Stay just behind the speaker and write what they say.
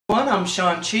I'm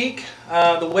Sean Cheek.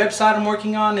 The website I'm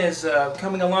working on is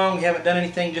coming along. We haven't done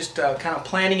anything, just kind of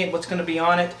planning it, what's going to be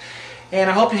on it. And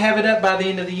I hope to have it up by the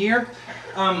end of the year.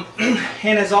 And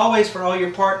as always, for all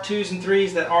your part 2s and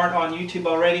 3s that aren't on YouTube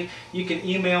already, you can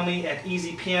email me at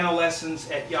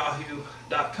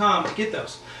easypianolessons@yahoo.com to get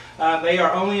those. They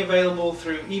are only available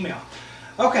through email.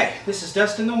 Okay, this is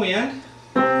Dust in the Wind.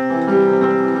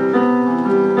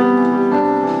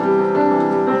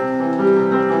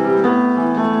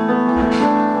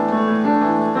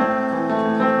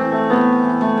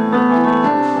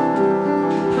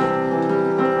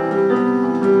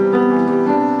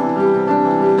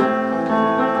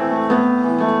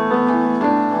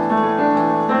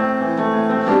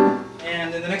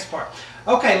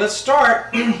 Okay, let's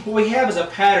start. What we have is a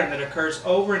pattern that occurs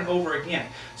over and over again.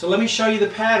 So let me show you the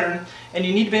pattern, and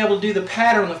you need to be able to do the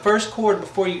pattern on the first chord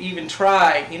before you even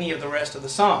try any of the rest of the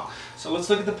song. So let's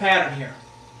look at the pattern here.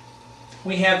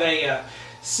 We have a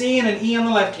C and an E on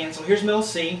the left hand, so here's middle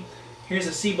C. Here's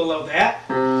a C below that,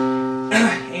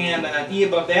 and an E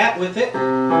above that with it.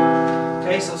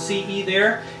 Okay, so C, E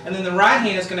there. And then the right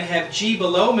hand is going to have G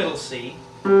below middle C,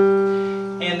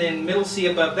 and then middle C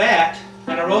above that.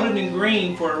 And I wrote it in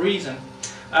green for a reason.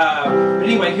 But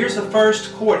anyway, here's the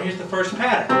first chord. Here's the first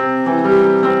pattern.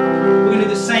 We're going to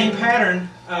do the same pattern.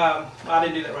 I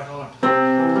didn't do that right. Hold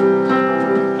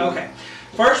on. Okay.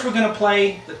 First, we're going to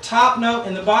play the top note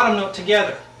and the bottom note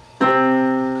together.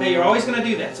 Okay, you're always going to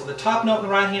do that. So the top note in the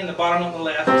right hand and the bottom note in the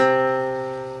left.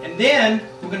 And then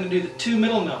we're going to do the two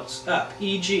middle notes up.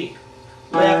 E, G.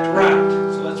 Left,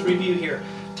 right. So let's review here.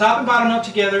 Top and bottom note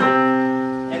together.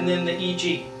 And then the E,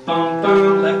 G. Bum,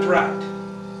 bum, left, right.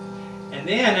 And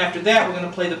then after that we're going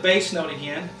to play the bass note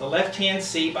again, the left hand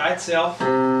C by itself.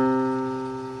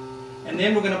 And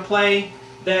then we're going to play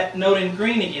that note in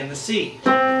green again, the C.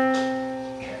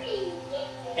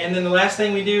 And then the last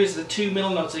thing we do is the two middle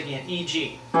notes again, E,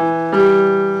 G.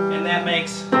 And that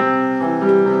makes...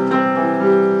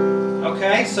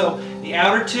 Okay, so the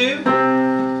outer two,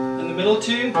 then the middle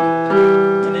two,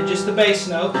 and then just the bass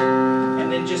note,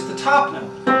 and then just the top note.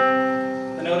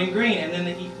 Note in green, and then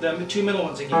the two middle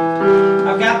ones again.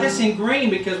 I've got this in green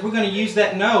because we're going to use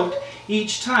that note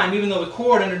each time, even though the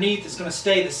chord underneath is going to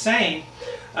stay the same.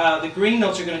 The green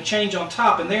notes are going to change on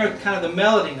top, and they're kind of the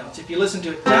melody notes. If you listen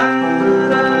to it, the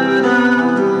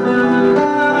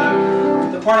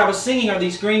part I was singing are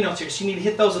these green notes here, so you need to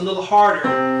hit those a little harder.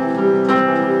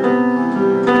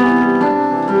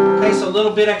 Okay, so a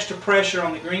little bit extra pressure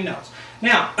on the green notes.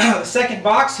 Now, the second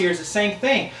box here is the same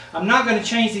thing. I'm not going to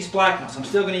change these black notes. I'm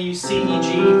still going to use C, E,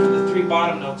 G for the three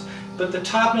bottom notes. But the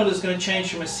top note is going to change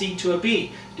from a C to a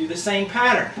B. Do the same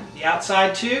pattern. The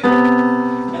outside two,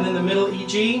 and then the middle E,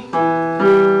 G,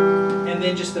 and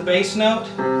then just the bass note,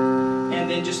 and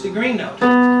then just the green note,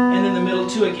 and then the middle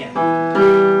two again.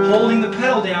 Holding the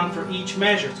pedal down for each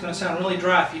measure. It's going to sound really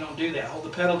dry if you don't do that. Hold the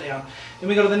pedal down. Then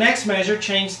we go to the next measure,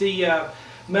 change the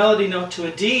melody note to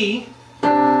a D. Do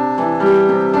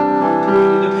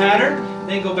the pattern,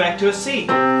 then go back to a C.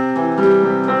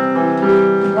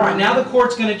 Alright, now the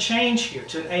chord's going to change here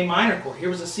to an A minor chord. Here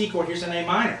was a C chord, here's an A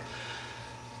minor.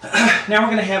 Now we're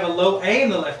going to have a low A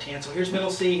in the left hand. So here's middle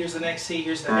C, here's the next C,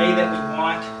 here's the A that we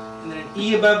want, and then an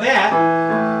E above that.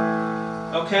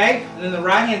 Okay, and then the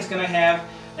right hand's going to have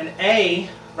an A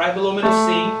right below middle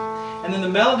C, and then the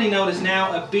melody note is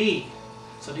now a B.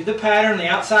 So do the pattern, the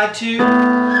outside two,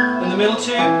 then the middle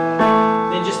two,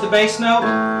 then just the bass note,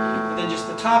 and then just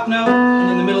the top note, and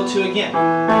then the middle two again.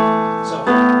 So,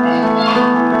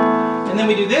 and then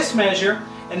we do this measure,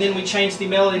 and then we change the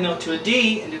melody note to a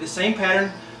D, and do the same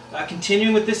pattern,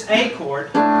 continuing with this A chord.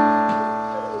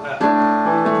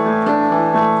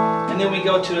 And then we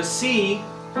go to a C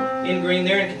in green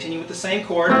there, and continue with the same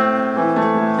chord.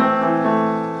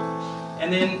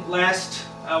 And then last,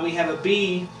 we have a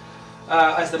B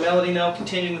as the melody note,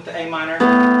 continuing with the A minor.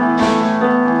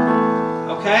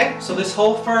 Okay, so this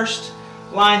whole first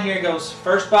line here goes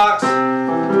first box,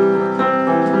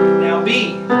 now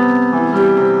B,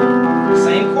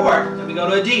 same chord, then we go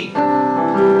to a D,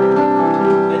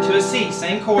 then to a C,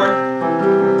 same chord,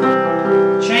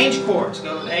 change chords,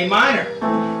 go to an A minor,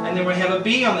 and then we have a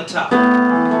B on the top,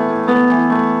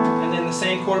 and then the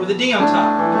same chord with a D on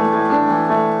top,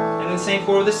 and then the same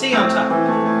chord with a C on top,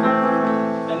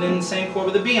 and then the same chord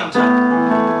with a B on top.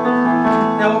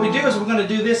 Now what we do is we're going to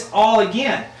do this all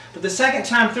again, but the second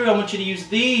time through I want you to use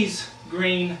these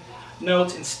green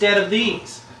notes instead of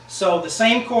these. So the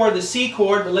same chord, the C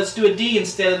chord, but let's do a D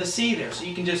instead of the C there. So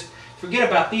you can just forget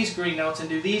about these green notes and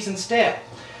do these instead.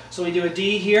 So we do a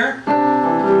D here,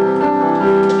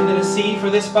 and then a C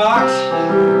for this box,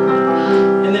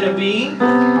 and then a B,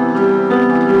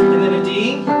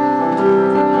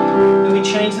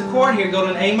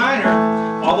 an A minor.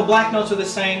 All the black notes are the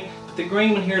same, but the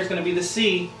green one here is going to be the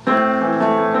C,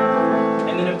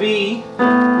 and then a B,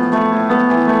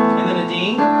 and then a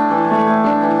D,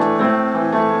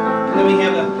 and then we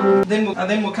have a.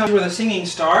 Then we'll come to where the singing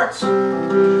starts.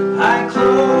 I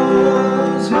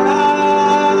close my eyes,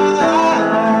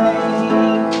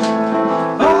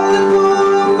 only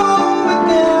for a moment,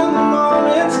 then the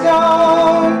moment's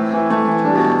gone.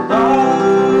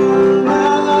 All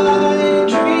my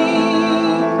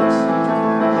dreams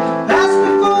pass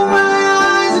before my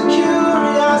eyes of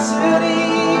curiosity.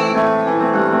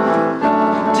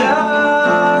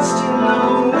 Dust in the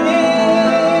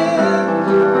wind,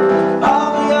 all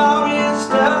we are is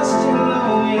dust in the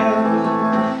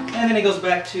wind. And then it goes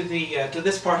back to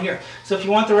this part here. So if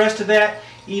you want the rest of that,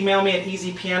 email me at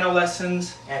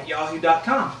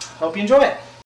easypianolessons@yahoo.com. Hope you enjoy it.